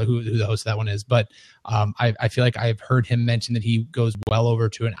sure who the host of that one is, but I feel like I've heard him mention that he goes well over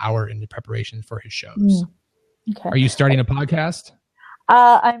to an hour into preparation for his shows. Okay. Are you starting a podcast?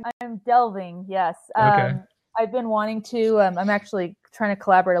 I'm delving, yes. Okay. I've been wanting to. I'm actually trying to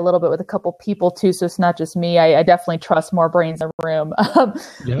collaborate a little bit with a couple people too, so it's not just me. I definitely trust more brains in the room,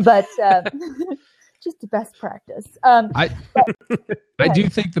 but just the best practice. I do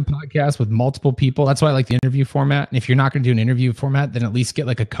think the podcast with multiple people, that's why I like the interview format. And if you're not going to do an interview format, then at least get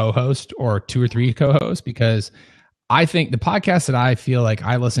like a co-host or 2 or 3 co-hosts, because I think the podcasts that I feel like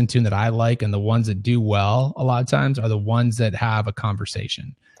I listen to and that I like, and the ones that do well a lot of times, are the ones that have a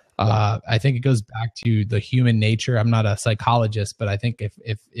conversation. I think it goes back to the human nature. I'm not a psychologist, but I think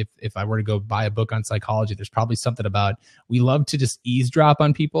if I were to go buy a book on psychology, there's probably something about, we love to just eavesdrop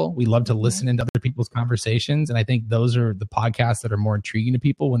on people. We love to listen into other people's conversations. And I think those are the podcasts that are more intriguing to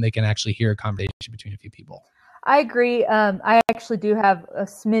people when they can actually hear a conversation between a few people. I agree. I actually do have a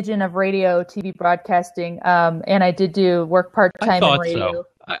smidgen of radio, TV broadcasting, and I did do work part-time in radio. So.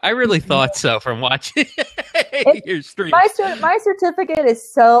 I really thought so from watching your stream. My certificate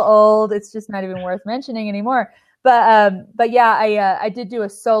is so old; it's just not even worth mentioning anymore. But yeah, I did do a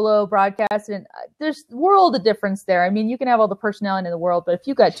solo broadcast, and there's a world of difference there. I mean, you can have all the personality in the world, but if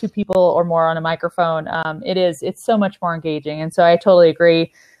you've got 2 people or more on a microphone, it's so much more engaging. And so I totally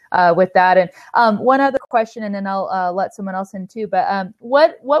agree with that. And one other question, and then I'll let someone else in too. But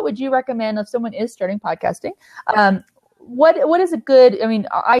what would you recommend if someone is starting podcasting? What is a good, I mean,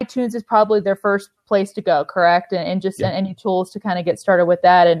 iTunes is probably their first place to go, correct? And just any tools to kind of get started with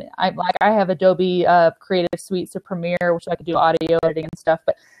that. And I have Adobe Creative Suite, so Premiere, which I could do audio editing and stuff,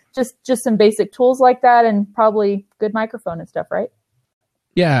 but just some basic tools like that, and probably good microphone and stuff, right?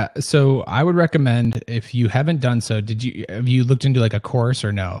 Yeah. So I would recommend, if you haven't done so, have you looked into like a course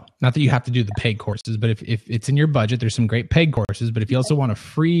or no? Not that you have to do the paid courses, but if it's in your budget, there's some great paid courses. But if you also want a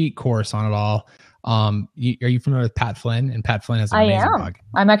free course on it all, are you familiar with Pat Flynn? And Pat Flynn has an amazing blog.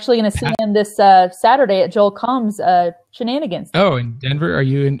 I'm actually going to see him this Saturday at Joel Combs Shenanigans. Oh, in Denver? Are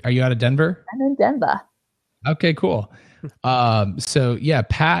you out of Denver? I'm in Denver. Okay, cool. So yeah,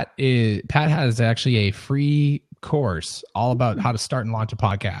 Pat has actually a free course all about how to start and launch a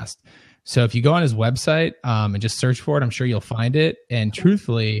podcast. So if you go on his website and just search for it, I'm sure you'll find it. And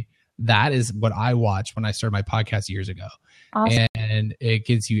truthfully, that is what I watched when I started my podcast years ago. Awesome. And it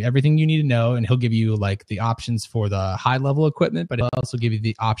gives you everything you need to know, and he'll give you like the options for the high level equipment, but he'll also give you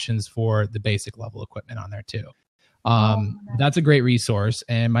the options for the basic level equipment on there too. That's a great resource.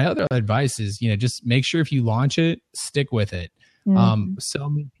 And my other advice is, just make sure if you launch it, stick with it. So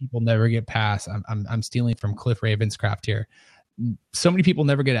many people never get past. I'm stealing from Cliff Ravenscraft here. So many people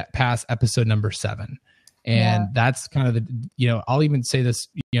never get past episode number 7. And that's kind of the, I'll even say this,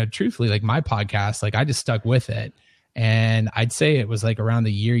 truthfully, like my podcast, like I just stuck with it. And I'd say it was like around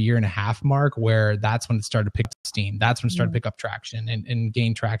the year and a half mark where that's when it started to pick up steam. That's when it started to pick up traction and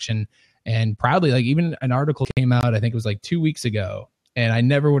gain traction. And proudly, like even an article came out, I think it was like 2 weeks ago. And I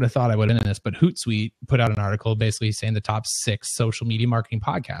never would have thought I would have done this, but Hootsuite put out an article basically saying the top 6 social media marketing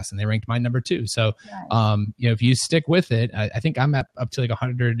podcasts, and they ranked mine number 2. So, if you stick with it, I think I'm up to like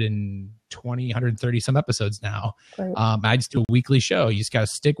 120, 130 some episodes now. I just do a weekly show. You just got to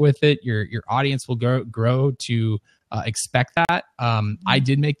stick with it. Your audience will grow to expect that. I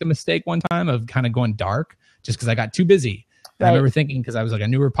did make the mistake one time of kind of going dark just because I got too busy. I remember thinking, because I was like a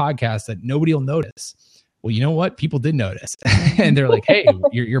newer podcast, that nobody will notice. Well, you know what? People did notice. And they're like, hey,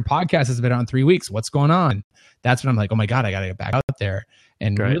 your podcast has been on 3 weeks. What's going on? That's when I'm like, oh my God, I got to get back out there.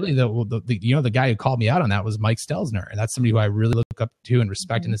 And really the guy who called me out on that was Mike Stelzner. And that's somebody who I really look up to and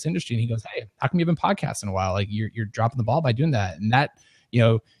respect in this industry. And he goes, hey, how come you've been podcasting a while? Like you're dropping the ball by doing that. And that,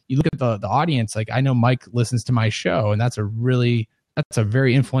 you look at the audience, like I know Mike listens to my show, and that's a very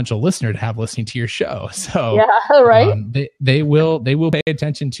influential listener to have listening to your show. So they will pay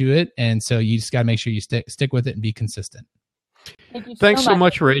attention to it. And so you just got to make sure you stick with it and be consistent. Thanks so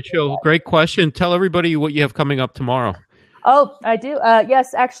much, Rachel. Great question. Tell everybody what you have coming up tomorrow. Oh, I do.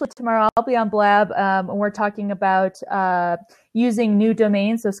 Yes, actually tomorrow I'll be on Blab, and we're talking about using new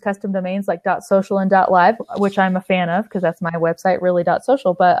domains, those custom domains like .social and .live, which I'm a fan of because that's my website, really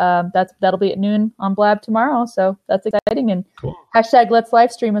 .social. But that'll be at noon on Blab tomorrow, so that's exciting. And cool. Hashtag Let's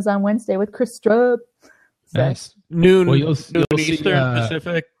Livestream is on Wednesday with Chris Strubb. So. Nice. Noon, well, you'll Eastern,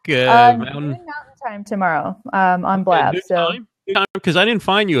 Pacific, Mountain time tomorrow on Blab. So. Because I didn't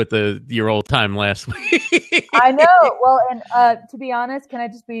find you at your old time last week. I know. Well, and to be honest, can I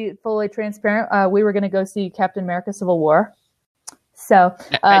just be fully transparent? We were going to go see Captain America: Civil War. So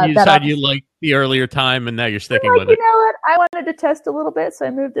and you decided you liked the earlier time, and now you're sticking with it. You know what? I wanted to test a little bit, so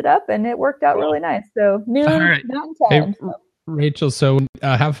I moved it up, and it worked out really nice. So noon Mountain time. Hey, Rachel, so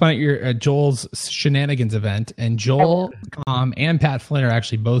have fun at your Joel's Shenanigans event. And Joel and Pat Flynn are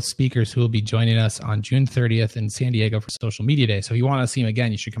actually both speakers who will be joining us on June 30th in San Diego for Social Media Day. So if you want to see him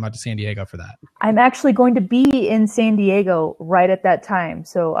again, you should come out to San Diego for that. I'm actually going to be in San Diego right at that time.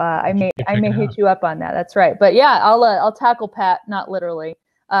 So I may hit you up on that. That's right. But yeah, I'll tackle Pat, not literally,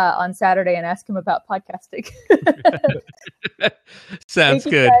 on Saturday and ask him about podcasting. Sounds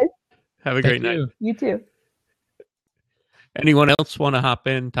good. Guys. Have a great night. You too. Anyone else want to hop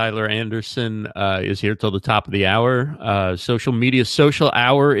in? Tyler Anderson is here till the top of the hour. Social Media Social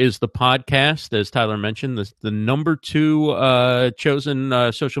Hour is the podcast, as Tyler mentioned, the number 2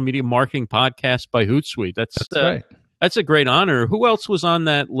 chosen social media marketing podcast by Hootsuite. That's right. That's a great honor. Who else was on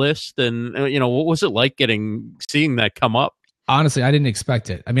that list? And what was it like seeing that come up? Honestly, I didn't expect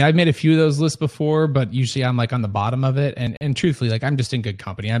it. I mean, I've made a few of those lists before, but usually I'm like on the bottom of it. And truthfully, like I'm just in good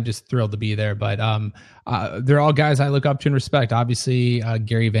company. I'm just thrilled to be there. But they're all guys I look up to and respect. Obviously,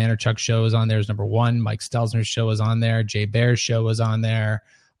 Gary Vaynerchuk's show is on there as number 1. Mike Stelzner's show is on there. Jay Baer's show was on there,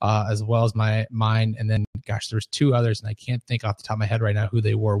 as well as mine. And then, gosh, there was 2 others, and I can't think off the top of my head right now who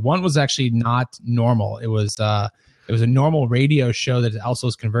they were. One was actually not normal. It was a normal radio show that also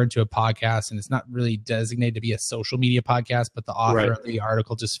is converted to a podcast, and it's not really designated to be a social media podcast, but the author of the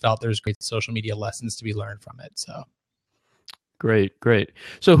article just felt there's great social media lessons to be learned from it. So great.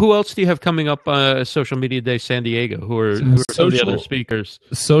 So who else do you have coming up Social Media Day San Diego? Who are some of the other speakers?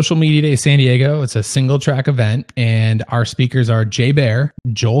 Social Media Day San Diego, it's a single track event, and our speakers are Jay Baer,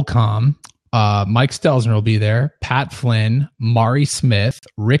 Joel Comm, Mike Stelzner will be there, Pat Flynn, Mari Smith,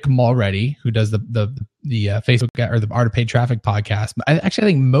 Rick Mulready, who does the Facebook or the Art of Paid Traffic podcast. I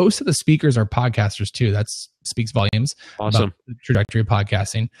think most of the speakers are podcasters too. That speaks volumes. Awesome. About the trajectory of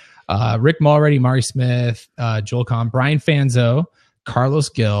podcasting. Rick Mulready, Mari Smith, Joel Comm, Brian Fanzo, Carlos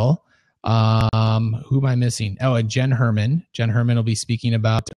Gill. Who am I missing? Oh, and Jen Herman. Jen Herman will be speaking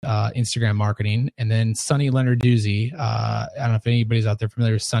about Instagram marketing. And then Sonny Leonarduzzi. I don't know if anybody's out there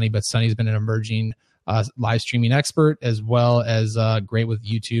familiar with Sonny, but Sonny's been an emerging live streaming expert, as well as great with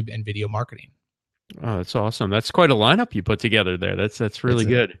YouTube and video marketing. Oh, that's awesome. That's quite a lineup you put together there. That's really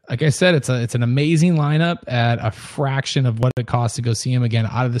good. Like I said, it's an amazing lineup at a fraction of what it costs to go see him. Again,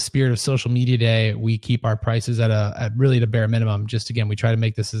 out of the spirit of Social Media Day, we keep our prices at really the bare minimum. Just again, we try to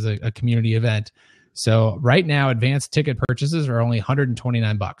make this as a community event. So right now, advanced ticket purchases are only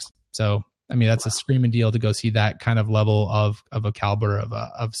 $129. So I mean, that's a screaming deal to go see that kind of level of a caliber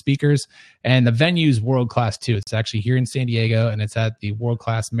of speakers. And the venue's world class too. It's actually here in San Diego, and it's at the world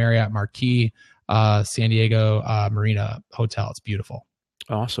class Marriott Marquis. San Diego Marina Hotel. It's beautiful.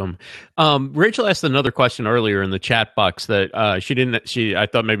 Awesome. Rachel asked another question earlier in the chat box that I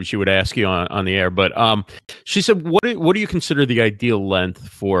thought maybe she would ask you on the air, but she said, what do you consider the ideal length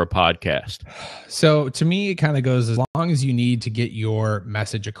for a podcast? So to me, it kind of goes as long as you need to get your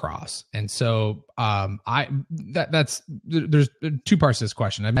message across. And so there's two parts to this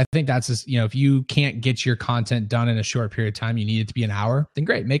question. I think that's just, if you can't get your content done in a short period of time, you need it to be an hour, then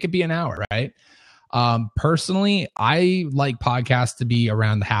great, make it be an hour, right? Personally, I like podcasts to be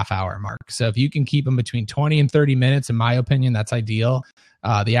around the half-hour mark. So if you can keep them between 20 and 30 minutes, in my opinion, that's ideal.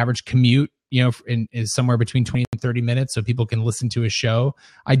 The average commute, is somewhere between 20 and 30 minutes, so people can listen to a show.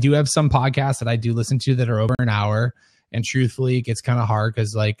 I do have some podcasts that I do listen to that are over an hour, and truthfully, it gets kind of hard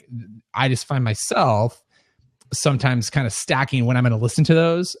because I just find myself sometimes kind of stacking when I'm going to listen to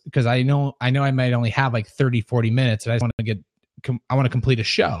those, because I know I might only have 30, 40 minutes, and I want to complete a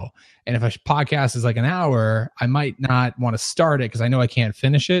show. And if a podcast is an hour, I might not want to start it because I know I can't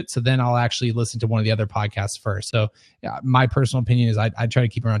finish it. So then I'll actually listen to one of the other podcasts first. So yeah, my personal opinion is I try to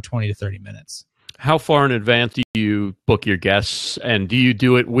keep around 20 to 30 minutes. How far in advance do you book your guests? And do you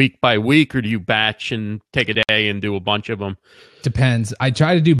do it week by week, or do you batch and take a day and do a bunch of them? Depends. I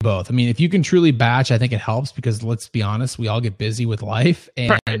try to do both. I mean, if you can truly batch, I think it helps because let's be honest, we all get busy with life,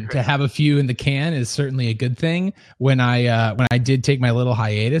 and right. To have a few in the can is certainly a good thing. When I did take my little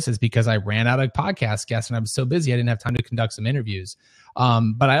hiatus, it's because I ran out of podcast guests and I was so busy I didn't have time to conduct some interviews.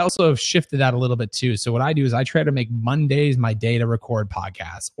 But I also have shifted that a little bit too. So what I do is I try to make Mondays my day to record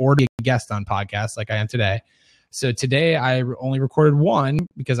podcasts or be a guest on podcasts like I am today. So today I only recorded one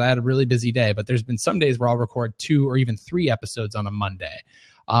because I had a really busy day, but there's been some days where I'll record 2 or even 3 episodes on a Monday.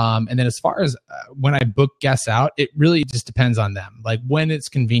 And then as far as when I book guests out, it really just depends on them, when it's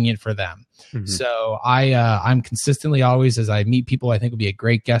convenient for them. Mm-hmm. So I'm consistently always, as I meet people I think would be a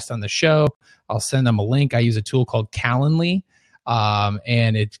great guest on the show, I'll send them a link. I use a tool called Calendly.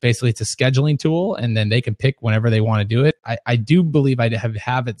 And it's a scheduling tool, and then they can pick whenever they want to do it. I do believe I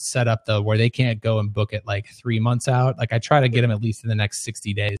have it set up though, where they can't go and book it 3 months out. I try to get them at least in the next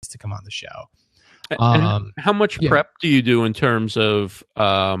 60 days to come on the show. And how much prep do you do in terms of,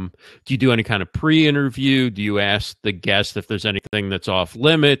 do you do any kind of pre-interview? Do you ask the guest if there's anything that's off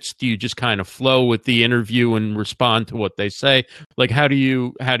limits? Do you just kind of flow with the interview and respond to what they say? How do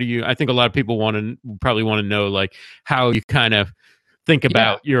you, I think a lot of people probably want to know how you kind of think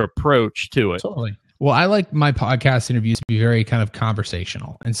about your approach to it. Totally. Well, I like my podcast interviews to be very kind of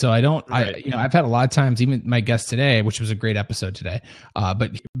conversational. And so I've had a lot of times, even my guest today, which was a great episode today,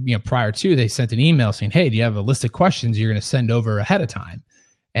 but prior to, they sent an email saying, hey, do you have a list of questions you're going to send over ahead of time?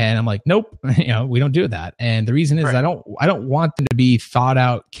 And I'm like, nope, we don't do that. And the reason is I don't want them to be thought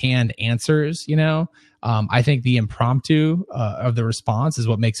out, canned answers. I think the impromptu of the response is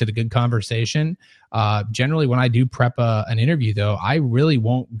what makes it a good conversation. Generally, when I do prep an interview, though, I really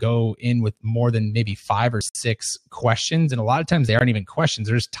won't go in with more than maybe 5 or 6 questions. And a lot of times they aren't even questions.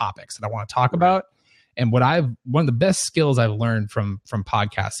 They're just topics that I want to talk about. And one of the best skills I've learned from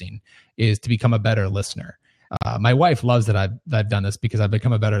podcasting is to become a better listener. My wife loves that I've done this because I've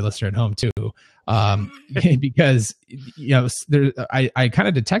become a better listener at home too. Because I kind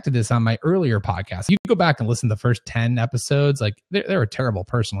of detected this on my earlier podcast. You can go back and listen to the first 10 episodes. They were terrible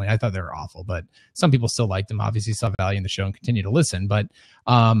personally. I thought they were awful, but some people still liked them. Obviously saw value in the show and continue to listen. But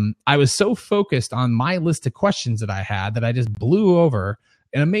I was so focused on my list of questions that I had that I just blew over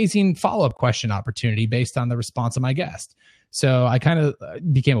an amazing follow-up question opportunity based on the response of my guest. So I kind of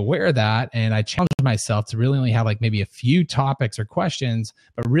became aware of that, and I challenged myself to really only have maybe a few topics or questions,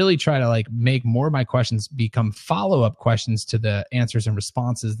 but really try to make more of my questions become follow-up questions to the answers and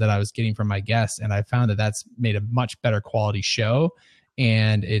responses that I was getting from my guests. And I found that that's made a much better quality show.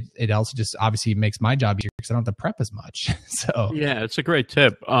 And it also just obviously makes my job easier because I don't have to prep as much. So yeah, it's a great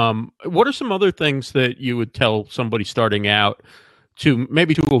tip. What are some other things that you would tell somebody starting out to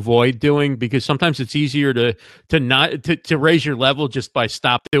avoid doing, because sometimes it's easier to raise your level just by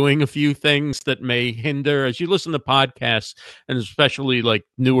stop doing a few things that may hinder as you listen to podcasts, and especially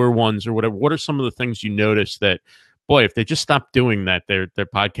newer ones or whatever. What are some of the things you notice that, boy, if they just stopped doing that, their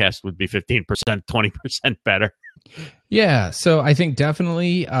podcast would be 15%, 20% better? Yeah. So I think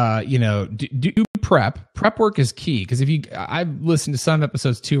definitely, do prep work is key. Cause I've listened to some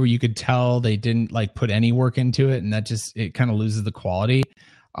episodes too, where you could tell they didn't put any work into it, and it kind of loses the quality.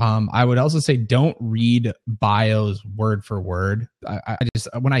 I would also say don't read bios word for word. I just,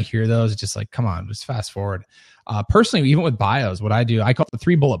 when I hear those, it's just come on, just fast forward. Personally, even with bios, what I do, I call it the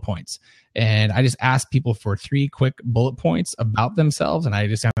 3 bullet points. And I just ask people for 3 quick bullet points about themselves. And I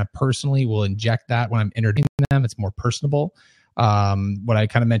just kind of personally will inject that when I'm introducing them. It's more personable. what I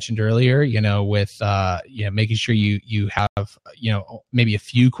kind of mentioned earlier, with making sure you have maybe a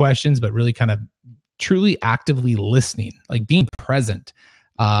few questions, but really kind of truly actively listening, like being present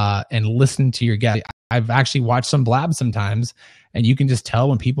and listening to your guest. I've actually watched some Blabs sometimes, and you can just tell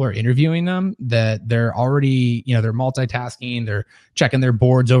when people are interviewing them that they're already, they're multitasking, they're checking their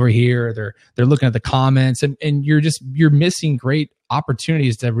boards over here, they're looking at the comments, and you're missing great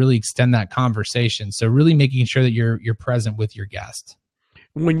opportunities to really extend that conversation. So really making sure that you're present with your guest.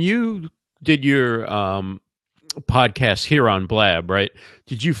 When you did your podcast here on Blab, right?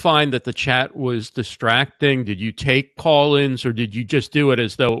 Did you find that the chat was distracting? Did you take call-ins, or did you just do it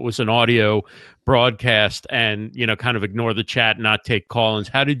as though it was an audio broadcast and, kind of ignore the chat and not take call-ins?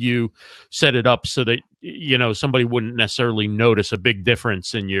 How did you set it up so that, somebody wouldn't necessarily notice a big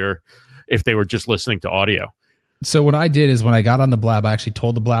difference if they were just listening to audio? So what I did is when I got on the Blab, I actually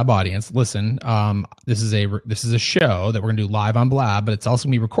told the Blab audience, listen, this is a show that we're going to do live on Blab, but it's also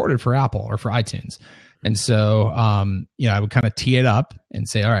going to be recorded for Apple or for iTunes. And so, I would kind of tee it up and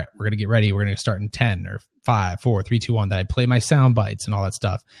say, all right, we're going to get ready. We're going to start in 10 or 5, 4, 3, 2, 1. That I'd play my sound bites and all that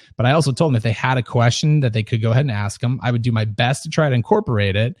stuff. But I also told them if they had a question that they could go ahead and ask them. I would do my best to try to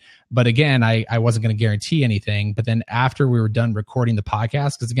incorporate it. But again, I wasn't going to guarantee anything. But then after we were done recording the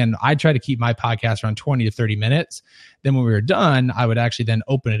podcast, because again, I try to keep my podcast around 20 to 30 minutes. Then when we were done, I would actually then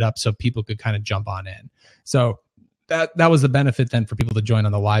open it up so people could kind of jump on in. So that was the benefit then for people to join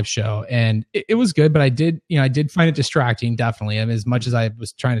on the live show. And it was good, but I did find it distracting, definitely. I mean, as much as I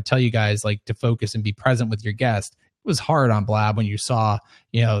was trying to tell you guys like to focus and be present with your guest, it was hard on Blab when you saw,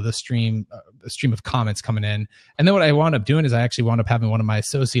 the stream of comments coming in. And then what I wound up doing is I actually wound up having one of my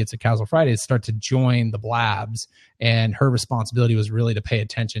associates at Casual Fridays start to join the Blabs, and her responsibility was really to pay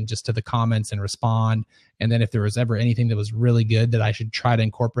attention just to the comments and respond. And then if there was ever anything that was really good that I should try to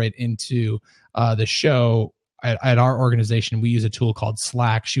incorporate into the show, at our organization, we use a tool called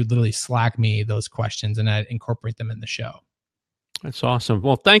Slack. She would literally Slack me those questions, and I'd incorporate them in the show. That's awesome.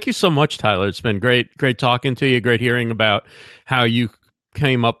 Well, thank you so much, Tyler. It's been great talking to you. Great hearing about how you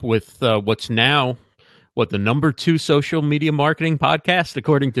came up with what's now the number 2 social media marketing podcast,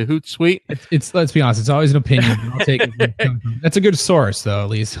 according to Hootsuite. It's let's be honest, it's always an opinion. I'll take it. That's a good source, though, at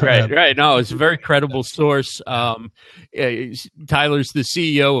least. Right. No, it's a very credible source. Tyler's the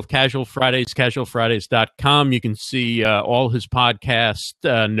CEO of Casual Fridays, casualfridays.com. You can see all his podcast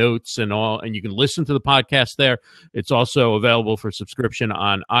notes and you can listen to the podcast there. It's also available for subscription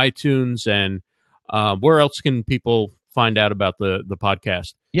on iTunes. And where else can people find out about the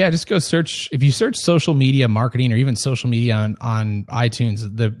podcast? Yeah, just go search. If you search social media marketing or even social media on iTunes,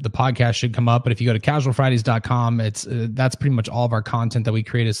 the podcast should come up. But if you go to casualfridays.com, that's pretty much all of our content that we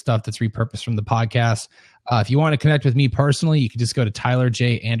create is stuff that's repurposed from the podcast. If you want to connect with me personally, you can just go to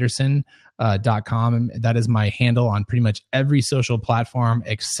tylerjanderson.com. That is my handle on pretty much every social platform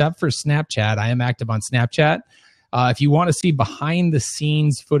except for Snapchat. I am active on Snapchat. If you want to see behind the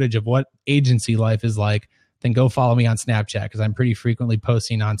scenes footage of what agency life is like, then go follow me on Snapchat, because I'm pretty frequently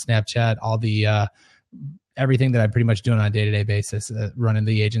posting on Snapchat all the everything that I'm pretty much doing on a day-to-day basis, running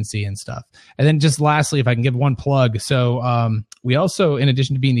the agency and stuff. And then just lastly, if I can give one plug. So we also, in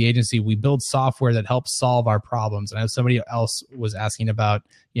addition to being the agency, we build software that helps solve our problems. And I know somebody else was asking about,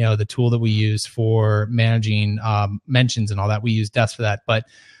 the tool that we use for managing mentions and all that. We use Desk for that. But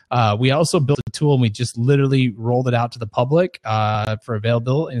we also built a tool, and we just literally rolled it out to the public for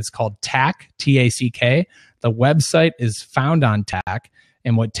available, and it's called TAC, T-A-C-K. The website is found on TAC,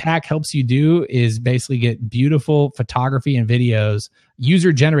 and what TAC helps you do is basically get beautiful photography and videos,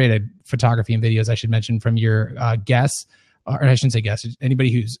 user-generated photography and videos, I should mention, from your guests, or I shouldn't say guests, anybody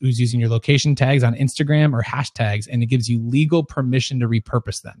who's using your location tags on Instagram or hashtags, and it gives you legal permission to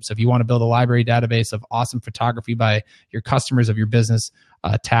repurpose them. So if you want to build a library database of awesome photography by your customers of your business,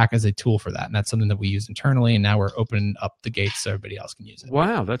 TAC is a tool for that. And that's something that we use internally, and now we're opening up the gates so everybody else can use it.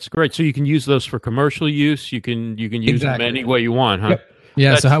 Wow, that's great. So you can use those for commercial use. You can use them any way you want, huh? Yep.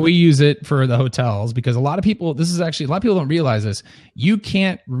 Yeah, so how we use it for the hotels, because a lot of people don't realize this. You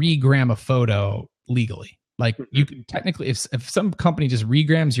can't regram a photo legally. Like, you could technically, if some company just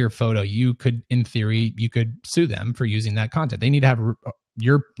regrams your photo, in theory, you could sue them for using that content. They need to have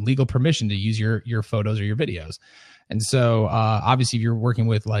your legal permission to use your photos or your videos. And so obviously, if you're working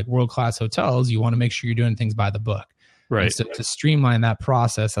with like world-class hotels, you want to make sure you're doing things by the book. Right. And so to streamline that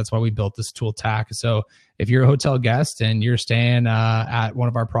process, that's why we built this tool, TAC. So if you're a hotel guest and you're staying at one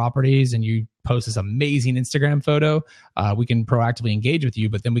of our properties and you post this amazing Instagram photo, we can proactively engage with you,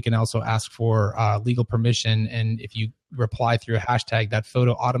 but then we can also ask for legal permission. And if you reply through a hashtag, that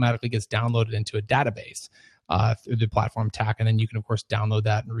photo automatically gets downloaded into a database. through the platform TAC. And then you can, of course, download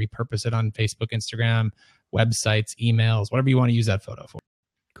that and repurpose it on Facebook, Instagram, websites, emails, whatever you want to use that photo for.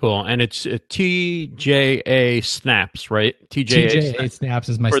 Cool. And it's TJA Snaps, right? TJA Snaps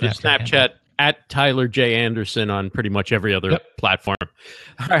is my for Snapchat the Snapchat handle. at Tyler J. Anderson on pretty much every other platform.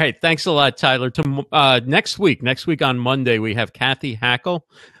 All right. Thanks a lot, Tyler. Next week on Monday, we have Kathy Hackle.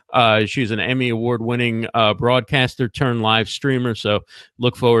 She's an Emmy Award-winning broadcaster turned live streamer. So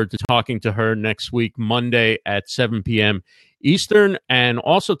look forward to talking to her next week, Monday at 7 p.m. Eastern. And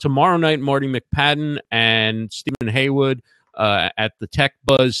also tomorrow night, Marty McPadden and Stephen Haywood at the Tech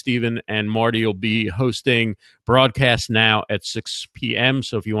Buzz. Stephen and Marty will be hosting Broadcast Now at 6 p.m.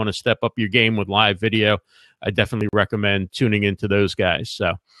 So if you want to step up your game with live video, I definitely recommend tuning into those guys.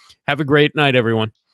 So have a great night, everyone.